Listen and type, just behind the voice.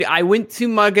I went to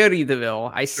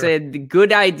Margaritaville. I said,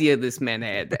 good idea this man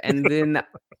had. And then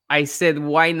I said,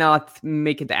 why not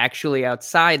make it actually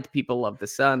outside? People love the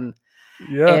sun.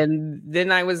 Yeah. And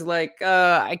then I was like,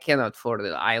 I cannot afford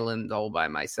the island all by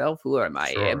myself. Who am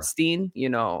I, Sure. Epstein?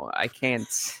 I can't.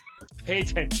 Pay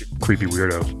attention. Creepy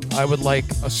weirdo. I would like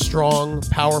a strong,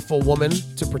 powerful woman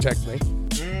to protect me.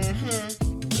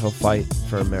 He'll fight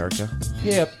for America.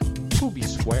 Hip. Poopy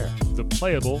square. The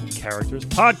Playable Characters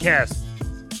Podcast.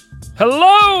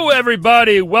 Hello,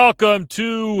 everybody. Welcome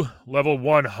to level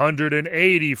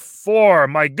 184.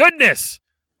 My goodness,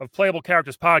 of Playable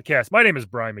Characters Podcast. My name is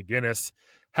Brian McGinnis.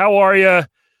 How are you?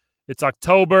 It's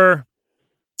October.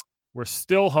 We're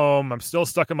still home. I'm still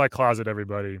stuck in my closet,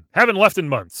 everybody. Haven't left in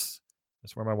months.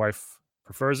 That's where my wife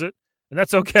prefers it. And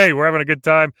that's okay. We're having a good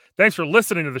time. Thanks for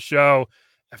listening to the show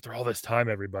after all this time,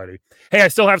 everybody. Hey, I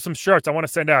still have some shirts I want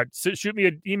to send out. Shoot me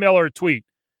an email or a tweet.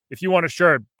 If you want a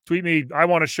shirt, tweet me, I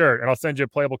want a shirt, and I'll send you a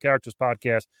Playable Characters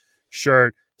Podcast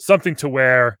shirt, something to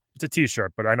wear. It's a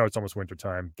t-shirt, but I know it's almost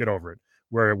wintertime. Get over it.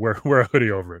 Wear a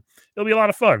hoodie over it. It'll be a lot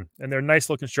of fun. And they're nice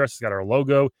looking shirts. It's got our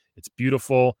logo. It's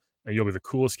beautiful. And you'll be the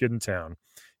coolest kid in town,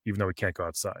 even though we can't go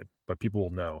outside. But people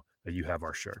will know that you have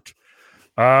our shirt.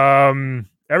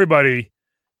 Everybody,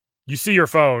 you see your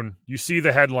phone. You see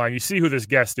the headline. You see who this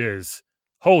guest is.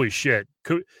 Holy shit.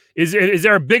 Is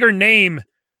there a bigger name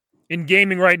in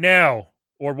gaming right now,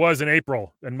 or was in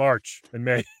April and March and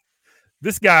May?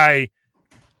 This guy,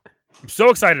 I'm so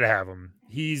excited to have him.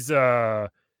 He's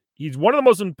one of the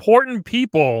most important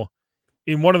people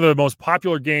in one of the most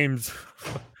popular games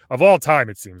of all time,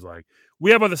 it seems like.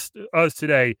 We have us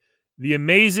today, the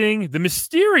amazing, the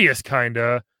mysterious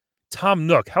kinda Tom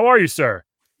Nook. How are you, sir?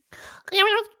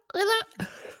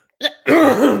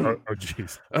 Oh,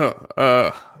 jeez.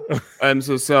 I'm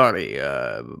so sorry.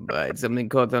 I had something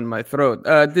caught on my throat.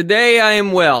 Today I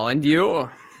am well, and you?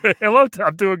 Hello, Tom.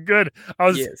 I'm doing good.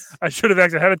 Yes. I should have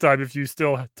asked ahead of time if you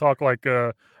still talk like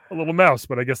a little mouse,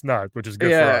 but I guess not, which is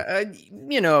good for us.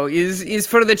 Is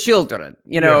for the children.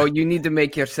 You need to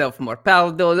make yourself more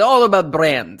palatable. It's all about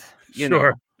brand.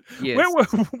 Sure. Yes.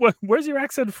 Where's your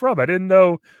accent from? I didn't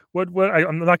know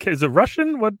I'm not kidding. Is it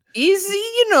Russian? What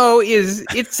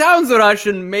it sounds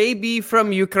Russian, maybe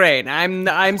from Ukraine.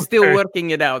 I'm still working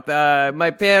it out.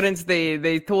 My parents,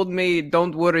 they told me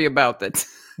don't worry about it.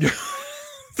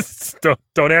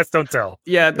 Don't ask, don't tell.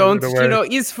 Yeah,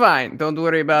 it's fine. Don't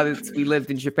worry about it. We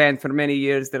lived in Japan for many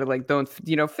years. They're like, don't,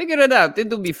 figure it out.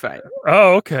 It'll be fine.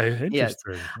 Oh, okay. Interesting. Yes.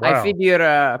 Wow. I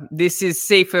figure this is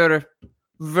safer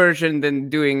version than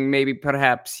doing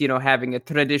perhaps having a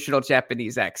traditional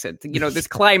Japanese accent. This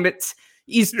climate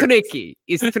is tricky.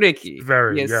 It's tricky.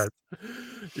 Very, yes.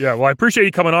 Yeah. Well, I appreciate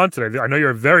you coming on today. I know you're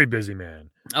a very busy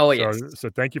man. Oh, yes. So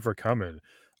thank you for coming.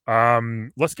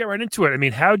 Let's get right into it. I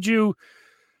mean, how'd you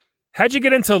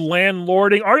get into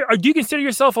landlording? Do you consider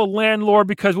yourself a landlord?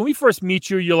 Because when we first meet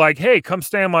you, you're like, hey, come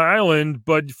stay on my island,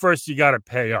 but first you got to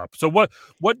pay up. So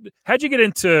how'd you get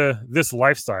into this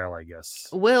lifestyle, I guess?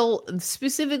 Well,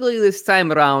 specifically this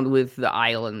time around with the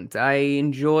island, I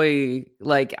enjoy,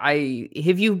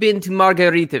 have you been to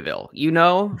Margaritaville,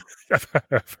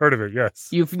 I've heard of it, yes.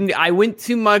 I went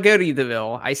to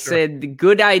Margaritaville. I said,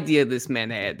 good idea this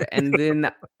man had. And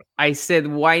then I said,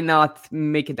 why not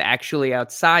make it actually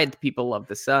outside? People love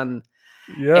the sun.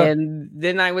 Yeah. And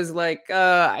then I was like,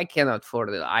 I cannot afford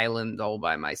the island all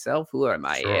by myself. Who am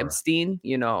I, Epstein?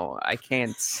 I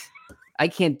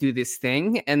can't do this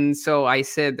thing. And so I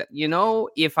said,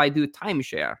 if I do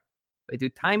timeshare,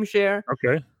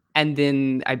 Okay. and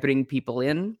then I bring people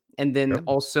in, and then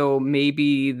also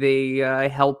maybe they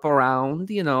help around,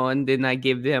 and then I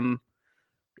give them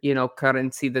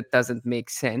currency that doesn't make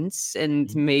sense,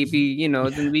 and maybe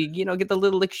then we get a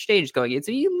little exchange going. It's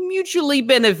mutually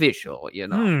beneficial.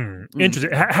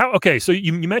 Interesting. How? Okay, so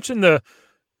you mentioned the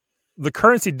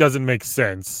currency doesn't make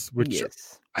sense, which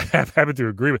I happen to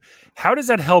agree with. How does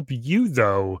that help you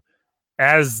though,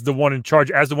 as the one in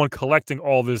charge, as the one collecting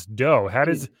all this dough?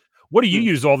 What do you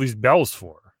use all these bells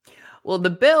for? Well, the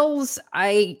bells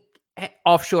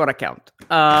offshore account.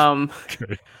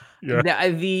 Okay. Yeah.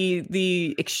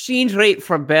 The exchange rate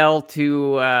for Bell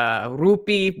to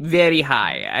rupee very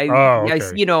high.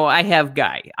 I have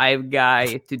guy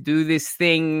to do this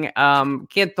thing.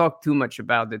 Can't talk too much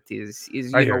about it. Is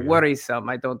worrisome.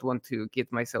 I don't want to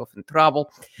get myself in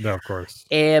trouble. No, of course.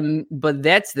 But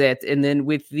that's that. And then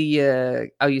with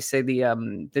the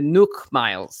the Nook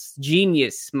Miles,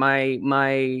 genius. My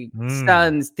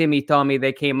sons Timmy, Tommy,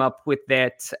 they came up with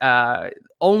that.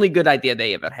 Only good idea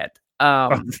they ever had.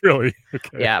 Really?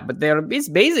 Okay. Yeah, but it's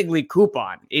basically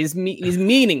coupon is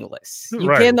meaningless. You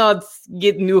Right. cannot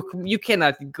get Nook. You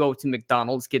cannot go to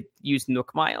McDonald's use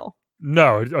Nook Mile.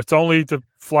 No, it's only to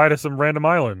fly to some random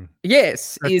island.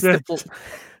 Yes, That's it.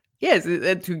 Yes,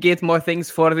 to get more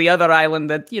things for the other island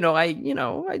that I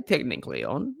technically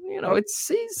own.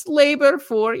 It's labor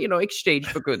for exchange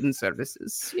for goods and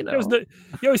services. You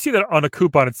always see that on a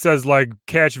coupon. It says like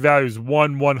cash value is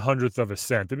 1/100th of a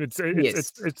cent, and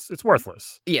it's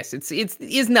worthless. Yes, it's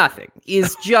nothing.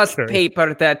 It's just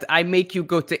paper that I make you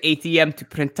go to ATM to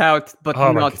print out, but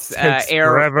not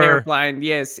airplane.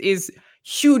 Yes, is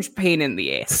huge pain in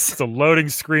the ass. It's a loading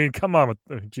screen. Come on,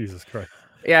 Jesus Christ.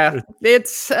 Yeah,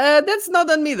 it's that's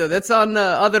not on me though. That's on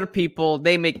other people.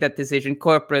 They make that decision.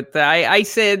 Corporate. I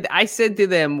said to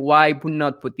them, why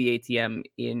not put the ATM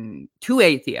in 2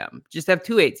 ATM? Just have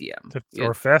 2 ATM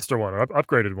or a faster one, or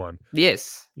upgraded one.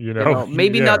 Yes,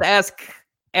 maybe not ask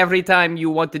every time you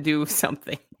want to do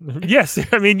something. Yes,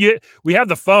 I mean we have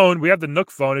the phone, we have the Nook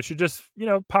phone. It should just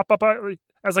pop up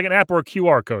as like an app or a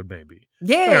QR code, maybe.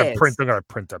 Yes, they're gonna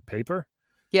print up paper.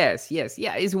 Yes, yeah.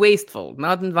 It's wasteful,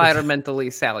 not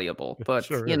environmentally soluble. But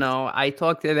sure I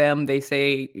talk to them. They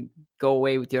say, "Go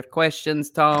away with your questions,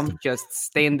 Tom. Just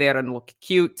stand there and look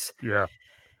cute." Yeah.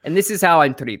 And this is how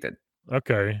I'm treated.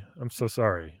 Okay, I'm so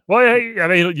sorry. Well, I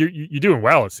mean, you're doing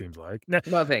well. It seems like.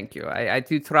 Well, thank you. I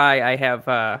do try. I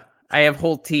have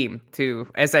whole team to,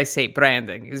 as I say,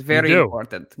 branding is very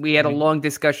important. We had a long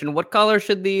discussion. What color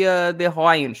should the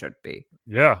Hawaiian shirt be?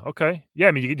 Yeah. Okay. Yeah.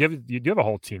 I mean, you do have a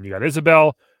whole team. You got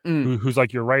Isabel, who's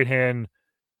like your right hand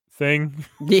thing.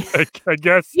 Yeah. I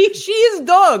guess she is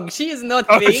dog. She is not.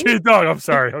 She's dog. I'm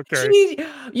sorry. Okay.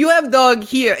 You have dog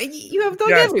here. You have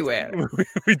dog everywhere.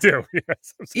 We do.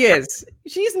 Yes. Yes.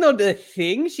 She's not a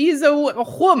thing. She's a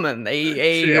woman.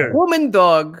 A woman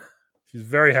dog. She's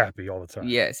very happy all the time.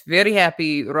 Yes, very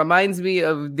happy. Reminds me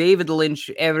of David Lynch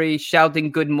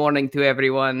shouting good morning to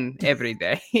everyone every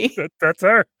day. That's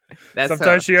her. Sometimes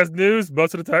her. She has news.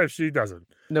 Most of the time, she doesn't.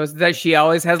 No, that she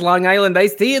always has Long Island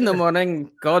iced tea in the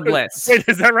morning. God bless. Wait,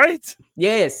 is that right?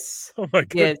 Yes. Oh my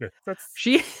goodness. Yes.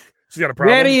 She's got a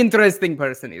problem. Very interesting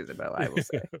person, Isabel, I will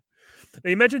say.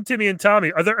 You mentioned Timmy and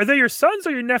Tommy. Are they your sons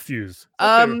or your nephews?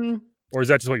 Or is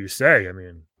that just what you say? I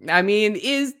mean,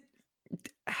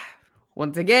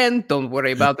 once again, don't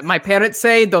worry about it. My parents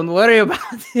say, don't worry about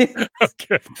it.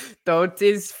 Okay.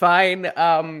 It's fine.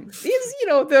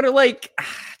 They're like,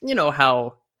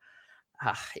 how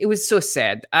it was so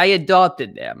sad. I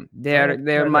adopted them.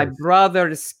 They're my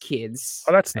brother's kids.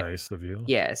 Oh, that's nice of you.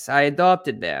 Yes, I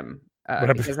adopted them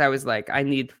because I was like, I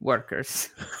need workers.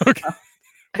 Okay.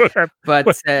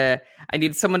 But I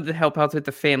need someone to help out with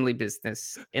the family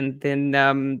business. And then,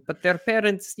 but their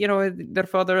parents, their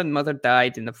father and mother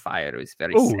died in the fire. It was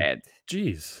very sad.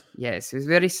 Jeez. Yes, it was a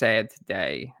very sad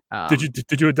day.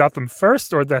 Did you adopt them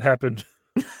first, or that happened?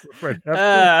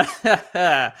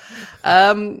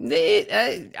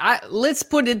 Let's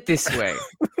put it this way.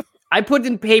 I put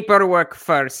in paperwork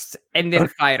first, and then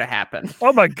fire happened.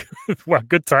 Oh my God! Wow,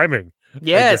 good timing.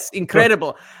 Yes,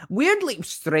 incredible. Weirdly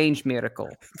strange miracle,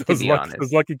 to be honest.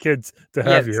 Those lucky kids to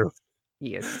have you.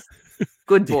 Yes.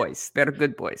 Good boys. They're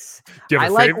good boys. I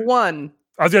like one.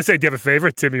 I was going to say, do you have a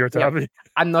favorite, Timmy or Tommy? Yeah.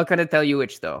 I'm not going to tell you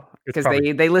which, though, because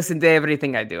they listen to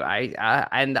everything I do.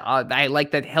 I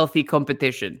like that healthy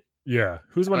competition. Yeah.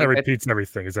 Who's the one that repeats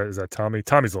everything? Is that Tommy?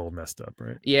 Tommy's a little messed up,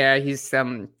 right? Yeah, he's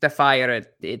the fire.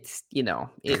 It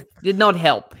did not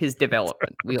help his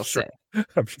development, we'll say.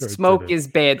 I'm sure smoke is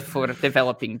bad for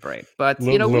developing brain, but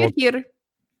we're here.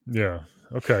 Yeah.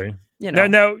 Okay.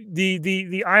 Now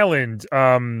the island.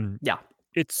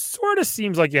 It sort of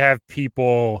seems like you have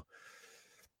people.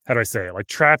 How do I say it? Like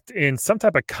trapped in some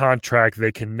type of contract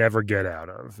they can never get out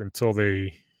of until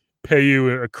they pay you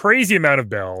a crazy amount of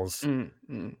bells,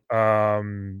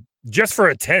 just for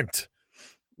a tent.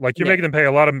 Like you're making them pay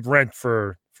a lot of rent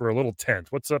for a little tent.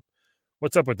 What's up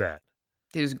with that?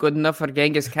 It's good enough for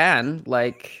Genghis Khan.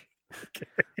 Like,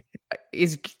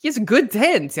 it's a good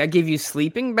tent. I give you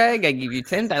sleeping bag. I give you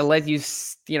tent. I let you,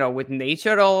 with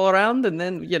nature all around, and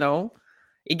then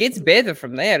it gets better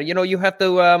from there. You have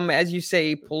to, as you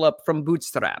say, pull up from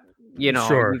bootstrap. You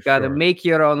got to make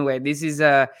your own way. It is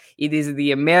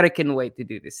the American way to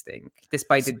do this thing,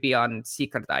 despite it being on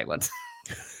secret island.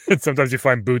 And sometimes you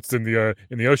find boots in the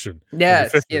ocean.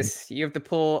 Yes. You have to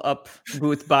pull up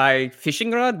boot by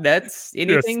fishing rod. That's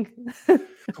anything. Yes.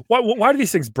 Why do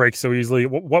these things break so easily?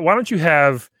 Why don't you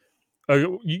have? I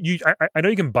know you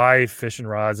can buy fishing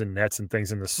rods and nets and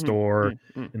things in the store,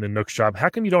 in the Nook shop. How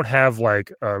come you don't have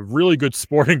like a really good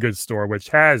sporting goods store, which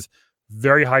has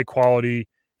very high quality,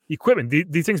 equipment.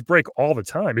 These things break all the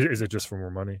time. Is it just for more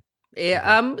money?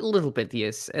 Yeah, a little bit,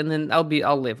 yes. And then I'll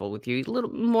level with you. A little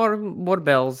more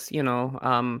bells, you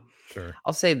know. Sure.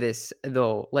 I'll say this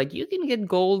though, like you can get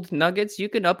gold nuggets, you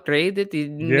can upgrade it,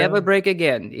 never break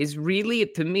again. Is really,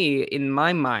 to me, in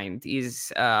my mind,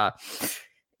 is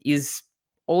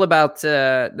all about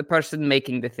the person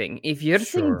making the thing. If your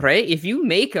thing if you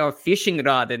make a fishing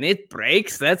rod and it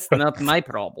breaks, that's not my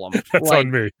problem. That's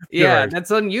on me. Yeah,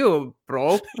 that's on you,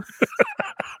 bro.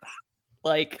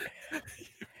 Like.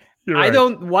 Right.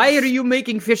 Why are you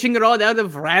making fishing rod out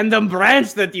of random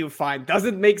branch that you find?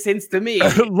 Doesn't make sense to me.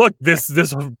 Look,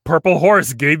 this purple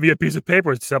horse gave me a piece of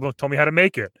paper. Someone told me how to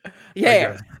make it.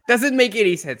 Yeah, doesn't make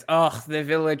any sense. Oh, the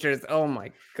villagers. Oh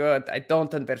my god, I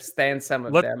don't understand some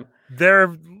of them. They're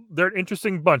an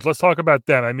interesting bunch. Let's talk about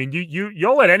them. I mean,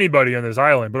 you'll let anybody on this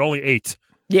island, but only 8.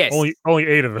 Yes, only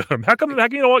 8 of them. How come you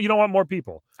don't want more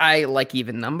people? I like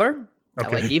even number. Okay.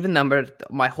 I like even number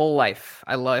my whole life.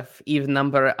 I love even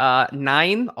number.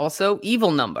 9 also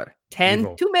evil number. 10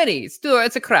 Evil. Too many.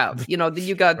 It's a crowd. You know. Then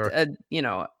you got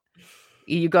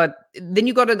you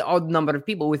got an odd number of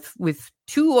people. With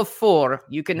 2 or 4,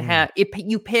 you can have it.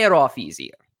 You pair off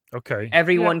easier. Okay.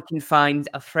 Everyone can find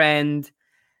a friend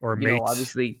or a mate. mate.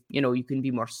 Obviously, you can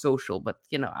be more social. But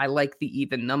I like the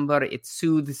even number. It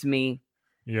soothes me.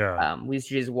 Yeah.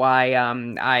 Which is why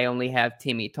I only have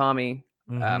Timmy, Tommy.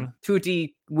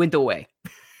 Tutti went away.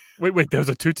 Wait, there's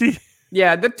a Tutti?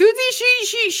 Yeah, the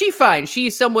Tutti, she fine.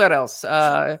 She's somewhere else.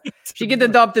 She get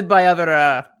adopted by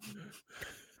other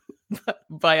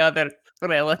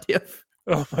relative.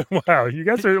 Oh wow, you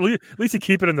guys are at least you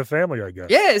keep it in the family, I guess.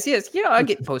 Yes. I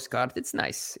get postcard. It's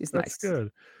nice. That's nice.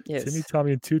 Good. Yes. Timmy,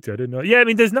 Tommy, and Tutti. I didn't know. Yeah, I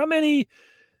mean, there's not many.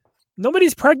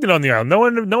 Nobody's pregnant on the island.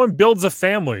 No one builds a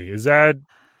family. Is that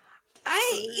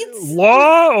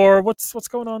law or what's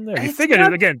going on there? You figured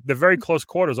it again. They're very close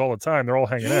quarters all the time. They're all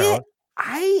hanging out.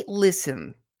 I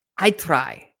listen. I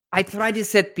try to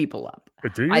set people up.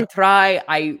 But do you? I try.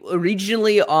 I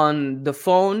originally on the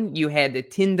phone you had a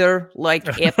Tinder like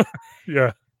app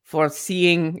for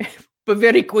seeing, but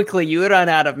very quickly you run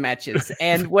out of matches.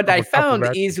 And what I found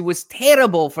was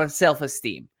terrible for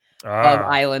self-esteem of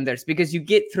islanders because you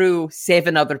get through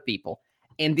 7 other people,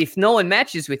 and if no one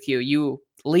matches with you, you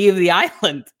leave the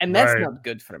island, and that's not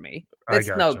good for me. That's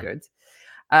no good.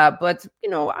 But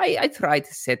I try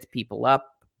to set people up.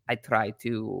 I try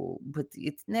to, but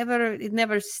it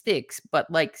never sticks. But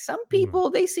like some people,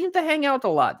 they seem to hang out a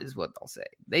lot, is what I'll say.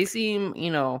 They seem,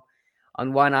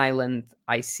 on one island,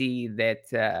 I see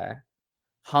that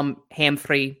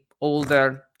Humphrey,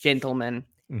 older gentleman,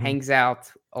 hangs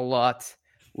out a lot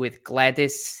with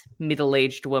Gladys,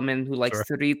 middle-aged woman who likes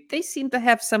to read. They seem to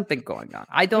have something going on.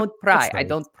 I don't pry. Nice. I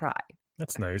don't pry.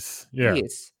 That's nice. Yeah.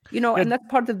 Yes. And that's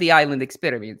part of the island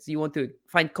experience. You want to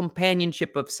find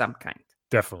companionship of some kind.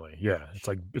 Definitely. Yeah.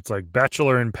 It's like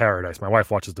Bachelor in Paradise. My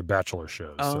wife watches the Bachelor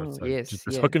shows. So it's like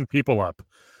just hooking people up.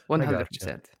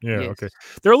 100%. Yeah. Okay.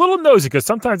 They're a little nosy because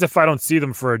sometimes if I don't see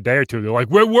them for a day or two, they're like,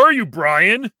 "Where were you,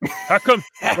 Brian? How come?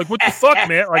 Like, what the fuck,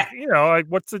 man? Like,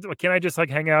 what's it? Can I just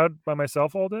hang out by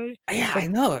myself all day?" Yeah, I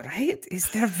know, right?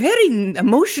 They're very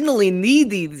emotionally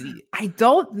needy. I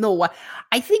don't know why.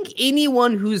 I think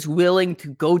anyone who's willing to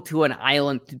go to an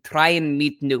island to try and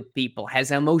meet new people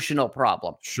has an emotional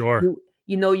problem. Sure.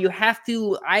 You have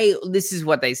to. This is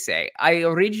what I say. I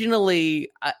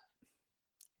originally.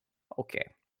 Okay.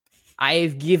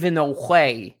 I've given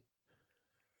away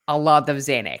a lot of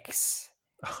Xanax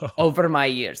over my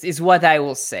years, is what I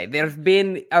will say. There have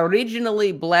been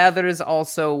originally Blathers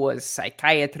also was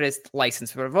psychiatrist,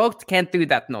 license revoked. Can't do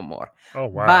that no more. Oh,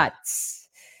 wow. But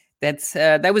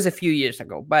that was a few years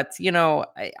ago. But,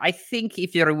 I think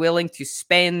if you're willing to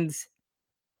spend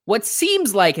what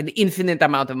seems like an infinite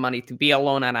amount of money to be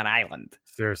alone on an island.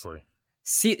 Seriously.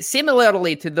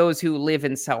 Similarly to those who live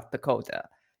in South Dakota.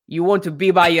 You want to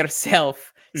be by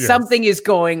yourself. Yes. Something is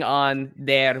going on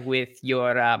there with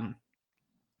your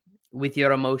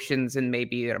emotions and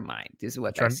maybe your mind, is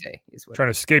what I say. Trying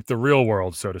to escape the real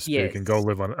world, so to speak, and go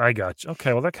live on. I got you.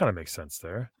 Okay, well, that kind of makes sense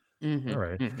there. All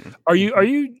right.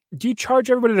 Do you charge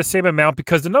everybody the same amount?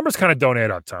 Because the numbers kind of don't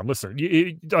add up, Tom. Listen,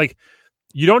 you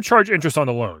don't charge interest on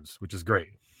the loans, which is great.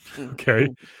 Okay.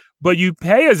 But you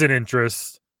pay as an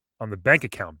interest on the bank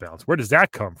account balance. Where does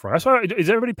that come from? That's why, does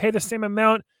everybody pay the same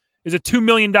amount? Is it $2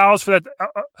 million for that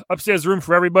upstairs room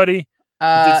for everybody?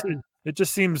 It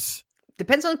just seems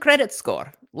depends on credit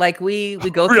score. Like we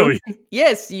go really? through.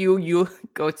 Yes, you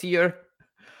go to your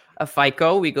a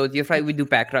FICO. We go to your flight. We do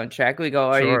background check. We go,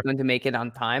 are you Sure. going to make it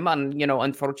on time? And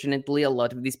unfortunately, a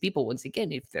lot of these people, once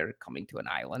again, if they're coming to an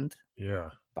island Yeah.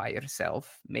 by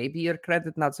yourself, maybe your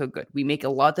credit not so good. We make a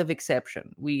lot of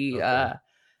exception. We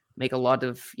make a lot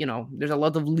of, there's a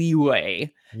lot of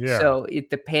leeway. Yeah. So it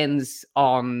depends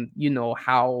on,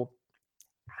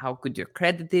 how good your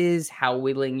credit is, how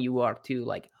willing you are to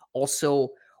like also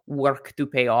work to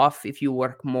pay off. If you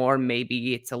work more,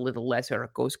 maybe it's a little less or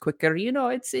it goes quicker.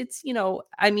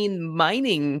 I mean,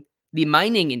 the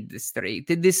mining industry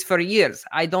did this for years.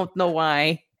 I don't know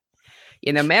why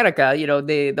in America,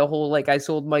 the whole like I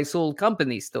sold my soul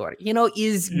company story,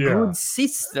 is good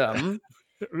system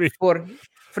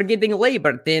for getting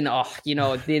labor. Then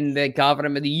then the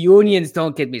government, the unions,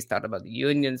 don't get me started about the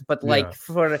unions, but like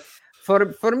for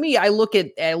me, I look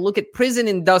at prison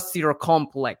industrial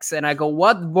complex and I go,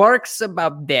 what works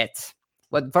about that?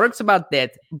 What works about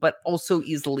that, but also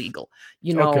is legal,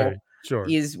 Okay, sure.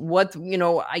 is what,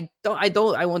 I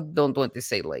don't want to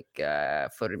say like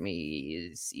for me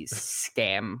is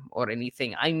scam or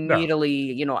anything. I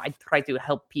merely, I try to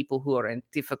help people who are in a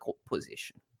difficult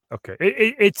position. Okay.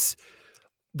 It's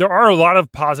there are a lot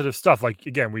of positive stuff. Like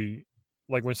again,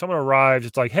 when someone arrives,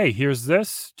 it's like, hey, here's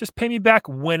this. Just pay me back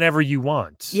whenever you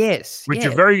want. Yes. Which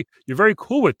you're very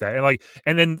cool with that.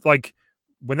 And then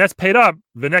when that's paid up,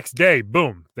 the next day,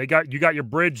 boom, you got your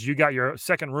bridge, you got your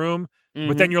second room. Mm-hmm.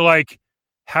 But then you're like,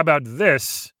 how about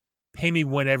this? Pay me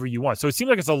whenever you want. So it seems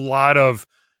like it's a lot of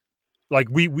like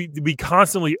we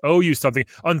constantly owe you something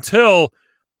until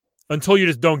you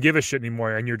just don't give a shit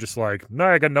anymore, and you're just like, no,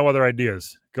 I got no other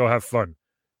ideas. Go have fun,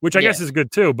 which I guess is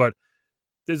good too. But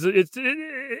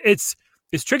it's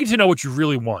tricky to know what you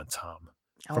really want, Tom,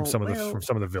 from some of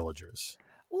the villagers.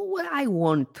 Well, what I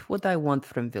want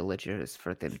from villagers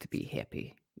for them to be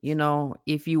happy.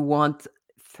 If you want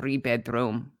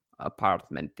 3-bedroom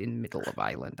apartment in middle of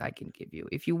island, I can give you.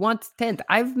 If you want tent,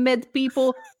 I've met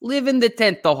people live in the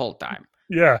tent the whole time.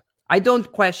 Yeah. I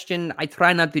don't question. I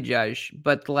try not to judge,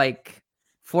 but like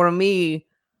for me,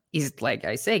 is it like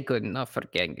I say good enough for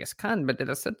Genghis Khan? But at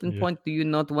a certain point, do you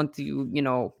not want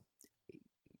to,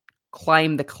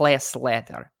 climb the class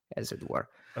ladder, as it were?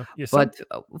 But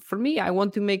for me, I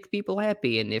want to make people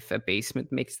happy, and if a basement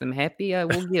makes them happy, I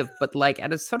will give. But like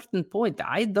at a certain point,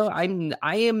 I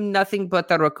am nothing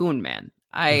but a raccoon man.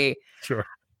 I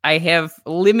have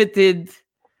limited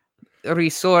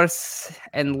resource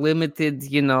and limited,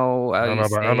 I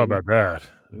don't know about that.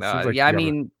 I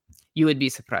mean, you would be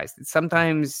surprised.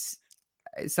 Sometimes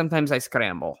I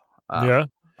scramble.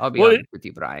 I'll be honest with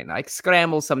you, Brian. I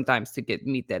scramble sometimes to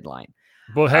meet deadline.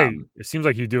 Well, hey, it seems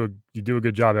like you do a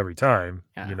good job every time.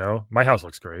 My house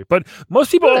looks great, but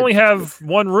most people only have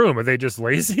one room. Are they just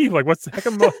lazy? Like, what's how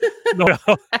come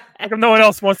no one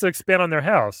else wants to expand on their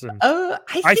house? And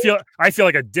I feel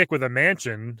like a dick with a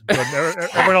mansion, but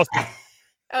everyone else.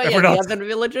 The other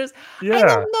villagers. Yeah. I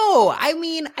don't know. I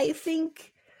mean, I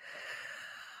think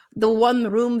the one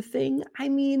room thing, I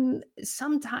mean,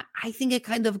 sometimes I think it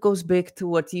kind of goes back to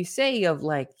what you say of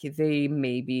like they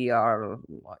maybe are,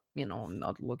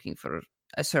 not looking for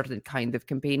a certain kind of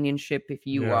companionship. If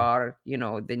you are,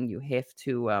 then you have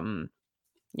to,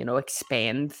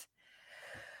 expand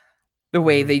the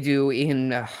way they do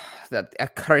in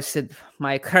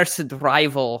my accursed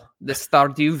rival, the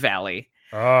Stardew Valley.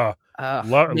 Love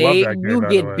that game, you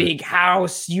get big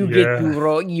house, you get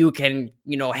to you can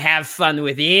have fun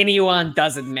with anyone,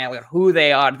 doesn't matter who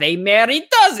they are, they marry,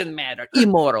 doesn't matter.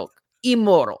 Immoral.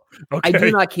 Okay. I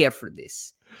do not care for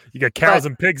this. You got cows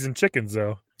and pigs and chickens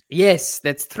though. Yes,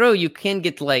 that's true. You can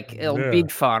get like a big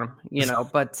farm,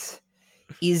 but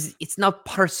it's not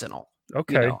personal.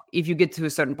 Okay. If you get to a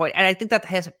certain point, and I think that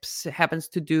happens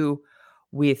to do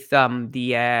with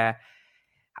the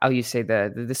how you say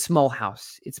the small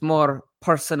house. It's more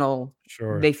personal.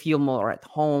 Sure. They feel more at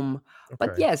home. Okay.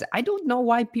 But yes, I don't know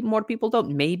why more people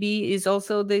don't. Maybe is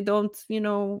also they don't,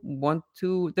 want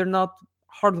to. They're not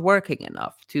hardworking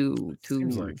enough to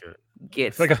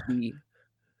get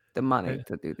the money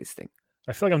to do this thing.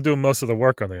 I feel like I'm doing most of the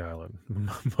work on the island.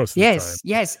 Most of the time.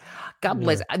 Yes. God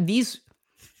bless these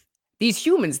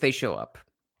humans. They show up.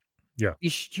 Yeah.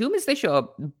 These humans. They show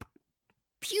up.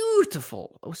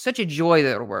 Beautiful. Such a joy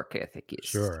their work ethic is.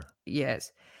 Sure.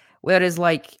 Yes. Whereas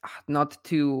like not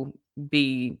to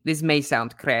be, this may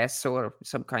sound crass or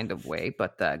some kind of way,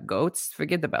 but goats,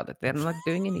 forget about it. They're not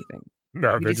doing anything.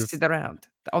 No, they just sit around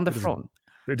on the phone.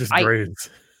 They just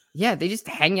graze. Yeah, they just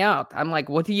hang out. I'm like,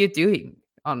 what are you doing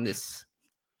on this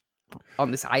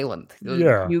island?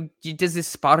 Yeah. Does this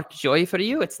spark joy for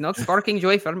you? It's not sparking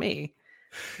joy for me.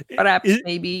 Perhaps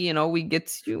maybe, we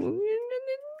get you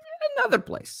another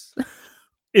place.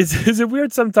 Is it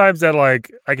weird sometimes that like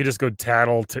I could just go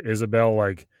tattle to Isabel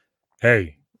like,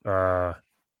 hey,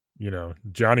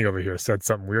 Johnny over here said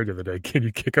something weird the other day. Can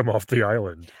you kick him off the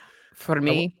island? For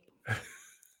me,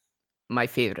 my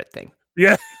favorite thing.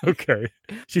 Yeah. Okay.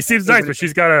 She seems nice, but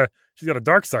she's got a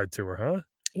dark side to her, huh?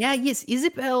 Yeah, yes,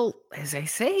 Isabel, as I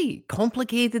say,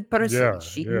 complicated person.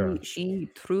 She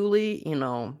truly,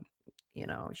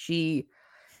 she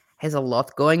has a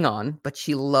lot going on, but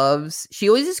she always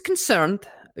is concerned.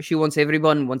 She wants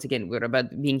everyone, once again, we're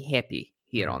about being happy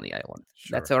here on the island.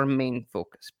 Sure. That's our main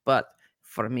focus. But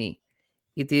for me,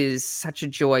 it is such a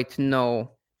joy to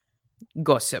know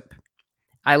gossip.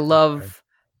 I love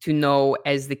to know,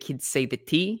 as the kids say, the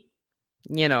tea.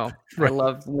 I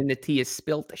love when the tea is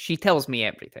spilt. She tells me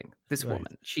everything. This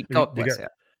woman, God bless her.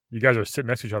 You guys are sitting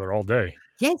next to each other all day.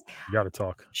 Yes. You got to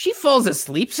talk. She falls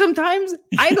asleep sometimes.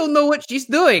 I don't know what she's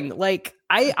doing. Like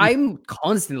I'm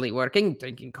constantly working,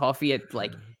 drinking coffee at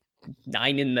like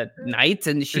 9 p.m,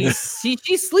 and she's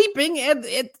sleeping at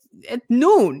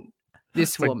noon.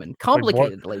 This woman,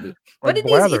 complicated lady, but it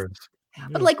is.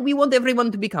 But like we want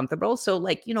everyone to be comfortable. So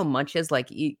like much as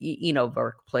like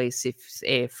workplace,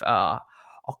 if a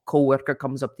coworker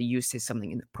comes up to you, says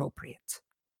something inappropriate,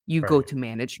 you go to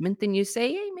management and you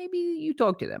say, hey, maybe you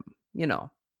talk to them.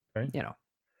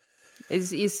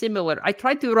 Is similar. I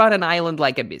try to run an island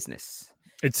like a business.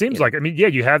 It seems like,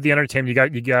 you have the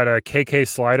entertainment. You got a KK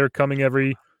Slider coming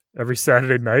every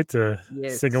Saturday night to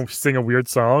sing a weird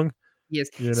song. Yes.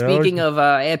 Speaking of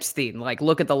Epstein, like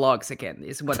look at the logs again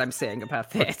is what I'm saying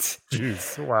about that.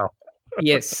 Jeez, wow.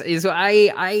 Yes, is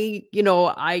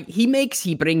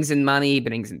he brings in money, he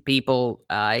brings in people.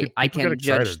 I can't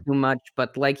judge too much,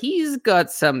 but like he's got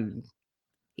some.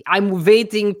 I'm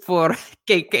waiting for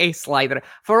KK Slider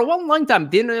for a long time.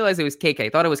 Didn't realize it was KK.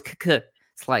 Thought it was KK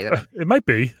Slider. It might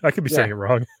be. I could be saying it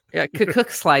wrong. Yeah, KK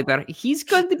Slider. He's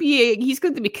going to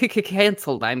be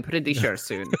canceled. I'm pretty sure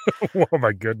soon. Oh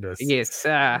my goodness. Yes.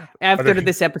 After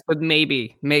this episode,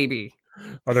 maybe.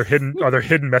 Are there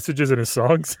hidden messages in his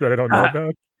songs that I don't know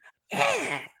about?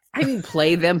 I mean,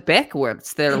 play them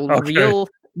backwards. They're real.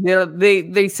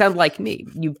 They sound like me.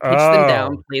 You pitch them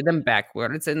down, play them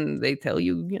backwards, and they tell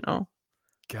you,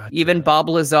 Gotcha. Even Bob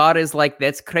Lazar is like,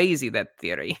 that's crazy, that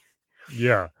theory.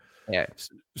 Yeah. Yeah.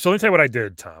 So let me tell you what I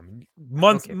did, Tom.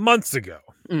 Months ago.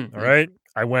 Mm-hmm. All right.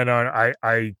 I went on,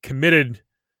 I committed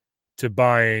to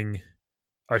buying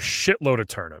a shitload of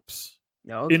turnips.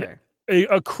 Okay. In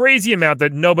a crazy amount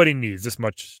that nobody needs this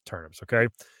much turnips. Okay.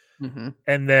 Mm-hmm.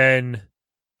 And then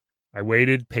I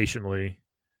waited patiently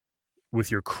with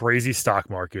your crazy stock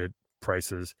market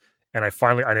prices, and I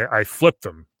finally I flipped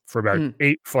them for about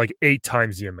 8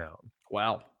 times the amount.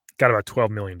 Wow. Got about $12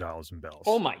 million in bells.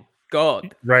 Oh my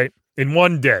God. Right? In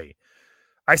one day.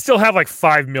 I still have like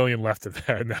 5 million left of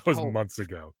that, and that was months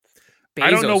ago.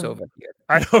 Bezos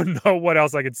I don't know what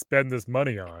else I could spend this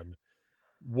money on.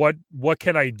 What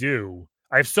can I do?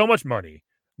 I have so much money.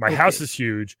 My house is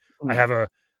huge. I have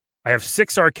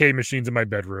 6 arcade machines in my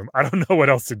bedroom. I don't know what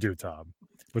else to do, Tom.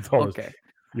 With all this.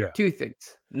 Yeah. 2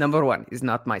 things. Number 1 is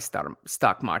not my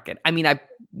stock market. I mean,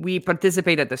 we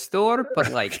participate at the store,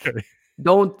 but like,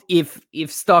 don't if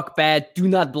stock bad, do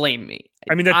not blame me.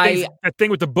 I mean, that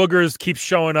thing with the boogers keeps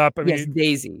showing up. I mean,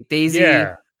 Daisy.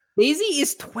 Yeah. Daisy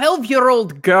is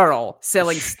 12-year-old girl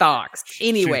selling stocks.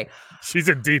 Anyway, she's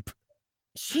in deep.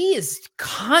 She is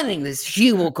cunning. This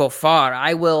she will go far.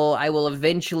 I will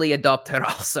eventually adopt her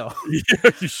also.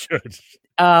 Yeah, you should.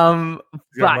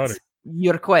 But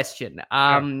your question,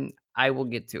 I will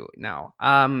get to it now.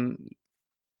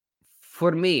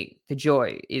 For me, the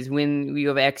joy is when you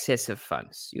have excess of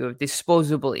funds, you have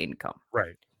disposable income.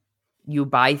 Right. You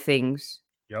buy things,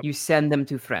 you send them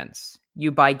to friends,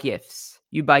 you buy gifts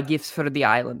for the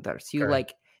islanders. You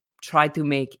try to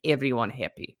make everyone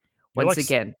happy. Once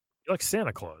again, you're like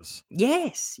Santa Claus.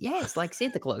 Yes, like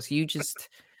Santa Claus. You just,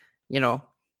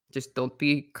 just don't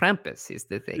be Krampus is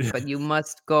the thing. But you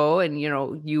must go and,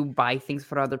 you buy things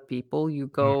for other people. You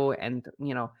go and,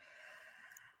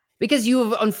 because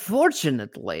you've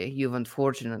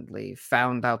unfortunately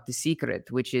found out the secret,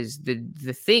 which is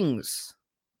the things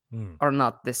are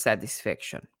not the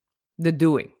satisfaction. The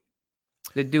doing,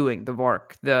 the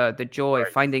work, the joy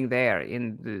finding there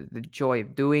in the joy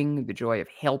of doing, the joy of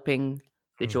helping,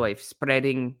 the joy of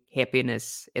spreading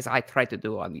happiness, as I try to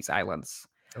do on these islands.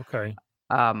 Okay.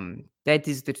 That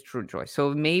is the true joy.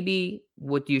 So maybe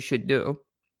what you should do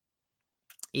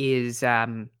is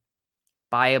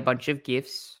buy a bunch of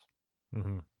gifts,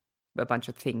 a bunch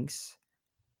of things,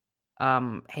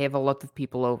 have a lot of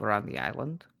people over on the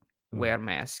island, wear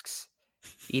masks,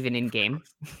 even in game,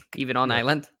 even on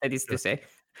island, that is to say.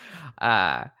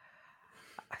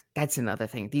 That's another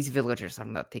thing. These villagers are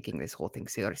not taking this whole thing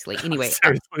seriously. Anyway,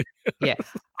 Seriously. yeah,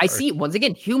 I see. Once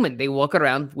again, human. They walk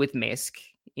around with mask.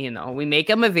 We make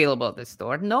them available at the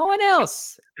store. No one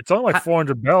else. It's only like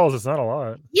 400 bells. It's not a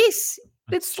lot. Yes,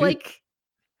 that's cheap. like,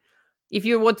 if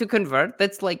you want to convert,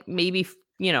 that's like maybe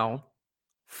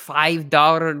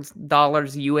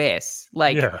 $5 US.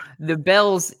 Like the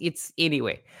bells. It's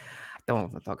anyway. I don't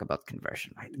want to talk about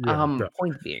conversion, right? Yeah,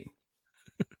 point being,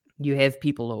 you have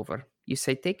people over. You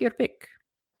say, take your pick.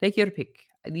 Take your pick.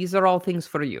 These are all things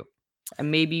for you. And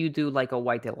maybe you do like a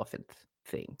white elephant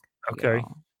thing. Okay.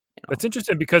 That's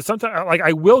interesting because sometimes, like,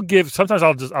 I will give. Sometimes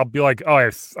I'll be like, oh,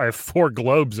 I have 4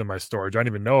 globes in my storage I don't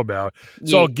even know about.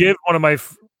 So I'll give one of my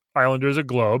islanders a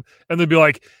globe, and they'll be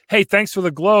like, hey, thanks for the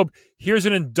globe. Here's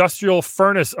an industrial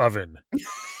furnace oven. And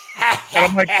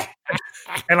I'm like,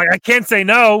 I can't say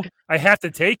no. I have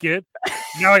to take it.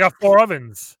 Now I got 4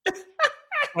 ovens.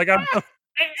 Like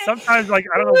sometimes, like,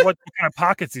 I don't know what kind of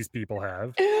pockets these people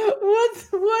have.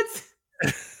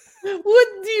 What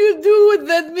do you do with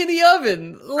that many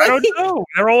ovens? I don't know.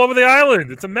 They're all over the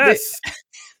island. It's a mess.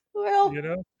 Well,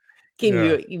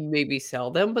 can you maybe sell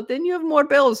them? But then you have more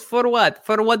bills. For what?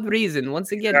 For what reason?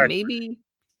 Once again, maybe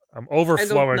I'm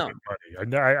overflowing with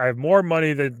money. I have more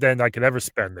money than I could ever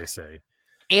spend, they say.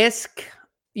 Ask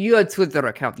you have a Twitter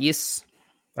account, yes?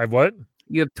 I have what?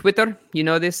 You have Twitter? You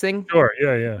know this thing? Sure.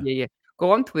 Yeah.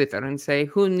 Go on Twitter and say,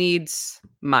 who needs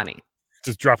money?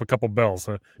 Just drop a couple bells.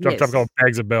 Drop a couple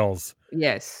bags of bells.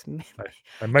 Yes.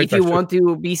 If you want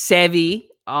to be savvy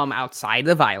outside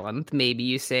of Ireland, maybe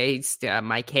you say,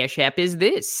 my Cash App is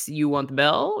this. You want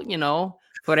bell?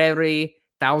 For every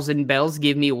 1,000 bells,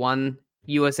 give me $1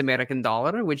 US American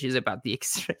dollar, which is about the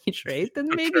exchange rate. And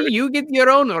maybe you get your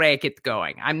own racket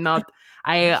going. I'm not,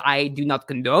 I do not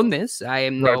condone this. I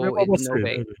am no way.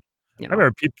 I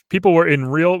remember people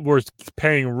were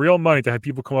paying real money to have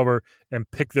people come over and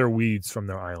pick their weeds from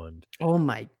their island. Oh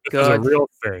my God, it's a real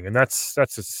thing, and that's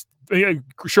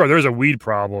sure. There's a weed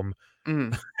problem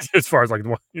as far as like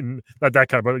not that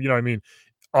kind of, but you know what I mean,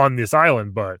 on this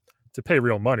island. But to pay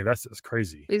real money, that's just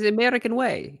crazy. It's the American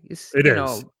way. It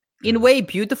is. In a way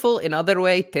beautiful, in other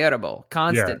way terrible.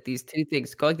 Constant. These two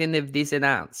things, cognitive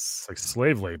dissonance. It's like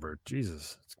slave labor.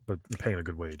 Jesus, but paying a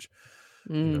good wage.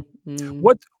 Mm-hmm.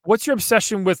 What's your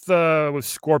obsession with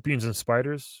scorpions and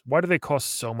spiders? Why do they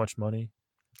cost so much money?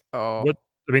 Oh,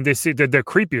 I mean, they're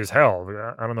creepy as hell.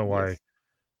 I don't know why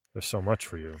there's so much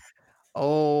for you.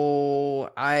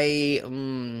 Oh, I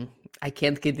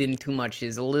can't get in too much.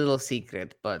 It's a little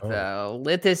secret, but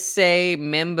let us say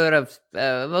member of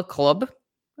a club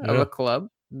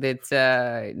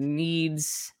that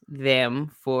needs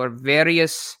them for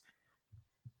various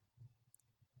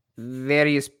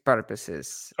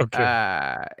purposes.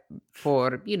 Okay.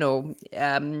 For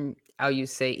how you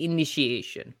say,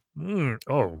 initiation.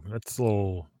 Oh, that's a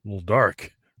little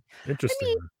dark.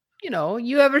 Interesting. I mean,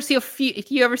 you ever see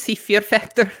Fear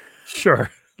Factor? Sure,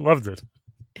 loved it.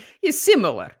 It's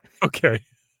similar. Okay,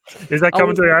 is that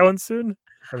coming to the island soon?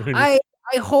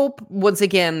 I hope, once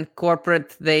again,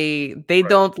 corporate they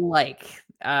don't like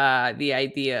the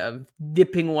idea of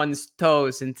dipping one's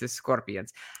toes into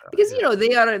scorpions, because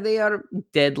they are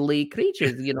deadly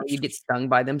creatures. You get stung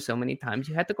by them so many times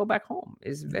you had to go back home.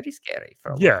 It's very scary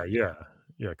for a yeah.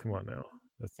 Come on now.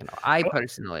 I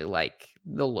personally like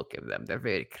the look of them. They're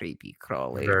very creepy,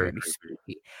 crawly, very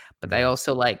spooky. But I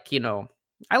also like,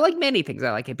 I like many things.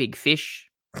 I like a big fish.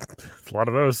 A lot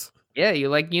of those. Yeah, you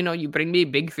bring me a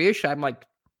big fish. I'm like,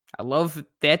 I love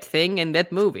that thing and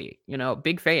that movie.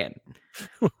 Big fan.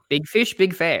 Big fish,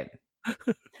 big fan.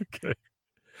 Okay.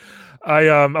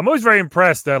 I'm always very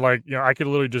impressed that I could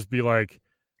literally just be like,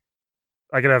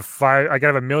 I could have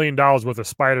 $1 million worth of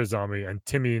spiders on me, and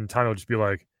Timmy and Tommy will just be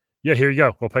like, yeah, here you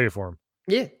go. We'll pay you for them.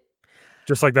 Yeah.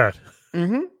 Just like that.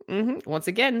 Once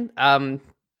again,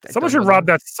 someone should rob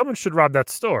that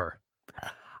store.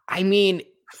 I mean,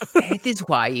 that is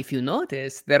why, if you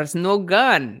notice, there's no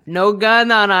gun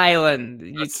on island.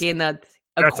 You cannot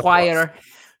acquire.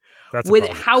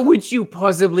 How would you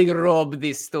possibly rob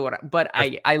this store? But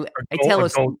I tell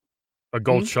us a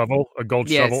gold shovel,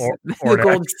 shovel, or the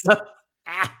gold shovel.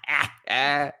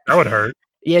 That would hurt.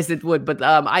 Yes, it would. But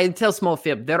I tell small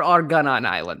fib, there are gun on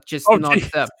island, just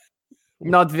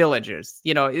not villagers.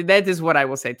 That is what I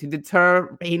will say to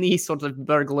deter any sort of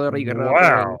burglary.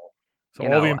 Wow.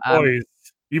 So all the employees,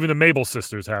 even the Mabel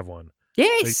sisters, have one.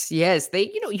 Yes.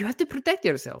 They, you have to protect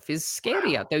yourself. It's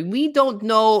scary out there. We don't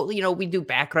know, we do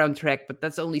background check, but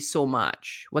that's only so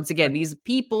much. Once again, these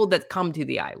people that come to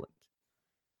the island,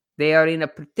 they are in a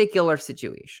particular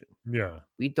situation. Yeah.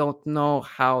 We don't know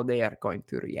how they are going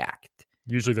to react.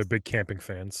 Usually they're big camping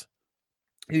fans.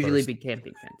 Usually first. big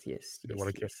camping fans. Yes. You Yes,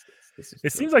 wanna ca- yes, yes. This is It true.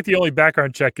 seems like the only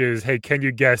background check is, hey, can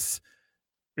you guess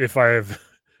if I have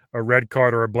a red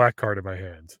card or a black card in my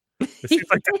hand? It seems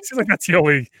like that's the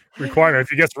only requirement.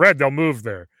 If you guess red, they'll move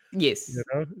there. Yes. You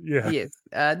know? Yeah. Yes.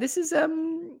 This is how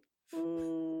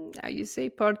you say,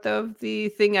 part of the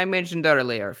thing I mentioned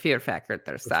earlier, fear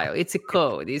factor style. It's a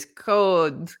code. It's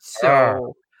code.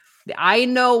 So I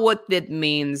know what that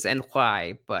means and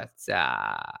why, but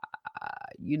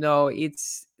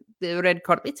it's the red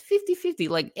card. It's 50-50.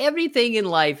 Like everything in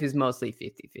life is mostly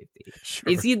 50-50.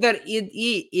 Sure. It's either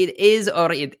it is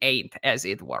or it ain't, as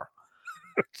it were.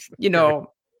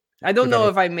 I don't know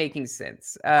if I'm making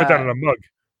sense. Put that in a mug.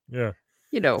 Yeah.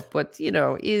 But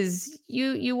is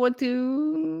you want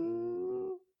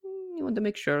to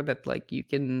make sure that like you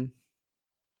can,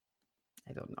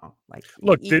 I don't know, like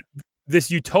Look,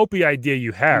 this utopia idea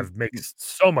you have makes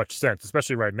so much sense,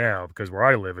 especially right now, because where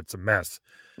I live, it's a mess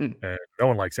and no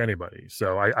one likes anybody.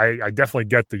 So I definitely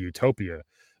get the utopia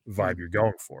vibe you're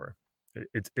going for.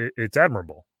 It's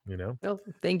admirable, Well,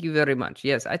 thank you very much.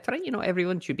 Yes, I try,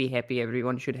 everyone should be happy.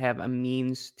 Everyone should have a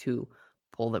means to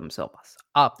pull themselves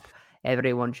up.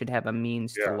 Everyone should have a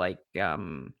means to like, have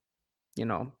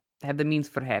the means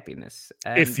for happiness.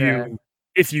 And,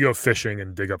 if you go fishing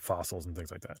and dig up fossils and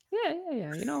things like that.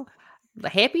 Yeah. The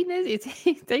happiness, it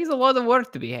takes a lot of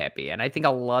work to be happy. And I think a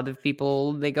lot of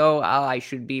people, they go, oh, I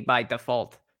should be by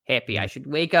default happy. I should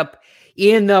wake up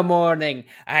in the morning.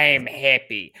 I am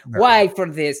happy. No. Why for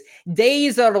this?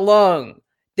 Days are long.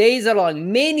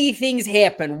 Many things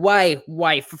happen.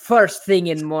 Why? First thing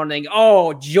in the morning.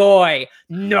 Oh, joy.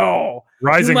 No.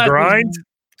 Rise and grind?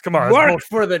 Come on. Work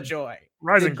for the joy.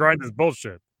 Rise and grind is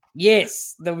bullshit.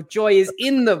 Yes. The joy is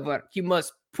in the work. You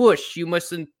must push. You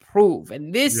must improve.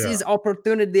 And this is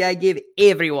opportunity I give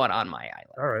everyone on my island.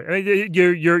 All right. And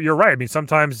you're right. I mean,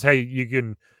 sometimes, hey, you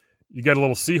get a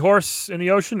little seahorse in the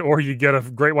ocean or you get a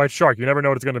great white shark. You never know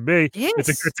what it's going to be. Yes.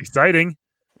 It's exciting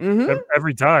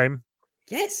every time.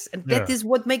 Yes. And that is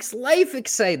what makes life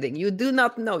exciting. You do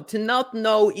not know. To not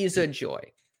know is a joy.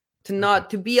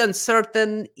 To be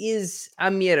uncertain is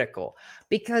a miracle.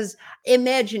 Because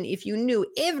imagine if you knew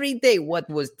every day what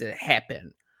was to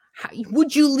happen.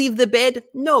 Would you leave the bed?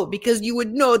 No, because you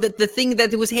would know that the thing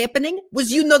that was happening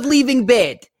was you not leaving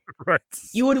bed. Right.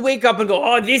 You would wake up and go,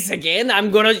 oh, this again.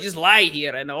 I'm gonna just lie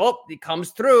here, and it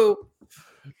comes through.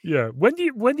 Yeah. When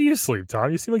do you sleep,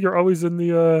 Tom? You seem like you're always in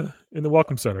the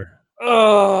Welcome Center.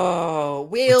 Oh,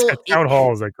 well, town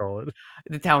hall, as they call it.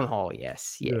 The town hall,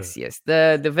 yes.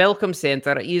 The Welcome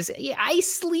Center is. I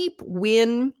sleep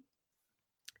when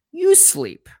you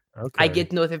sleep. Okay. I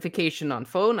get notification on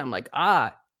phone. I'm like,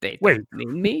 they don't need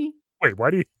me. Wait,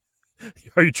 why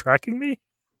are you tracking me?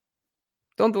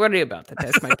 Don't worry about it,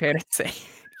 as my parents say.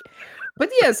 But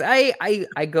yes, I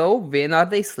go, when are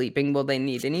they sleeping? Will they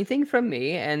need anything from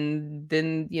me? And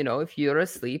then, if you're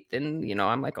asleep, then,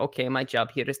 I'm like, okay, my job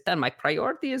here is done. My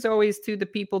priority is always to the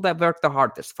people that work the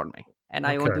hardest for me. And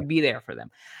I want to be there for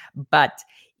them. But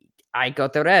I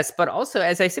got the rest. But also,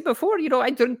 as I said before, I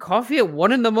drink coffee at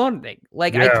 1 a.m.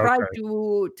 Like, I try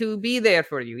to be there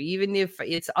for you, even if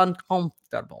it's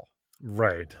uncomfortable.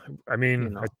 Right. I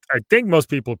mean, I think most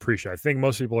people appreciate it. I think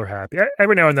most people are happy.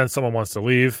 Every now and then someone wants to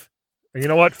leave. And you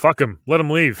know what? Fuck them. Let them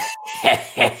leave.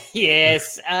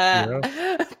 Yes.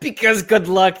 Because good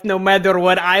luck, no matter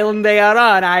what island they are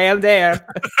on, I am there.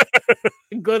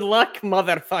 Good luck,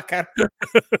 motherfucker.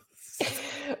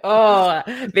 Oh,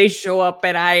 they show up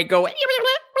and I go,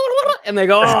 and they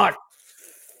go, oh,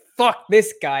 fuck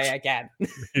this guy again.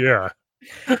 Yeah.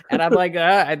 And I'm like,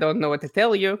 I don't know what to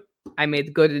tell you. I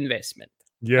made good investment.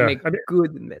 Yeah.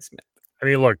 Good investment. I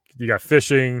mean, look, you got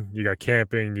fishing, you got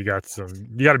camping, you got a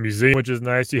museum, which is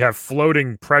nice. You have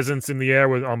floating presents in the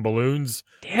air on balloons.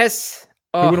 Yes.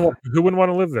 Who wouldn't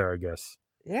want to live there, I guess?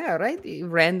 Yeah, right. A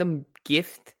random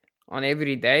gift on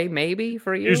every day, maybe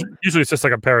for you. Usually it's just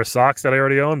like a pair of socks that I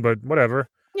already own, but whatever.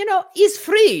 It's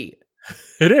free.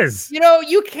 It is.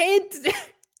 You can't.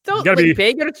 Don't be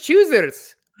beggars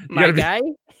choosers, my guy.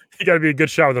 You got to be a good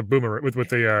shot with a boomerang with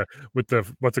the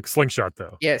what's a slingshot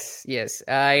though. Yes.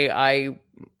 I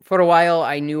for a while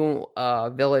I knew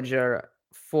a villager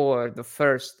for the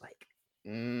first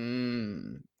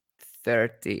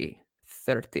 30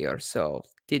 or so.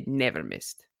 Never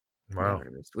missed. Wow. Never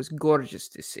missed. It was gorgeous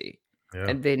to see. Yeah.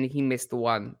 And then he missed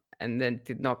one and then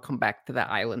did not come back to the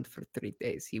island for 3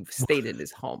 days. He stayed in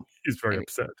his home. He's very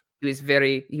upset. He was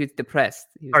depressed.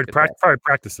 Probably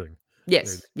practicing.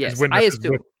 Yes. I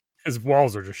assume. His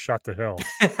walls are just shot to hell.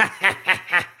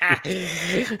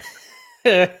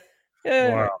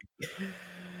 Wow.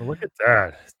 Well, look at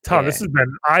that. Tom, this has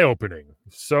been eye-opening.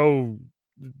 So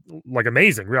like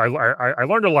amazing. Really, I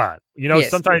learned a lot. You know, Yes.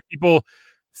 sometimes people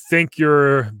think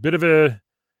you're a bit of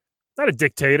not a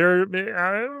dictator.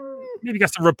 Maybe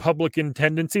got some Republican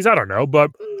tendencies. I don't know,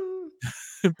 but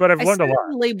I've I learned a lot.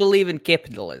 certainly believe in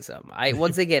capitalism.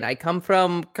 Once again, I come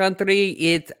from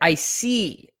country. I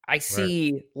see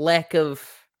lack of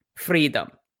freedom.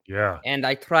 Yeah. And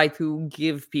I try to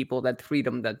give people that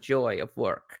freedom, that joy of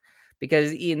work.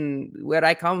 Because in where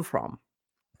I come from,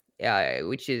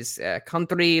 which is a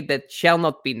country that shall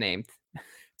not be named,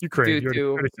 Ukraine. due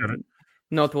to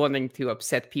not wanting to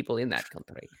upset people in that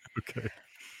country. Okay.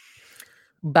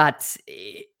 But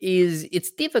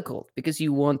it's difficult because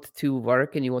you want to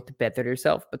work and you want to better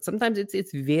yourself, but sometimes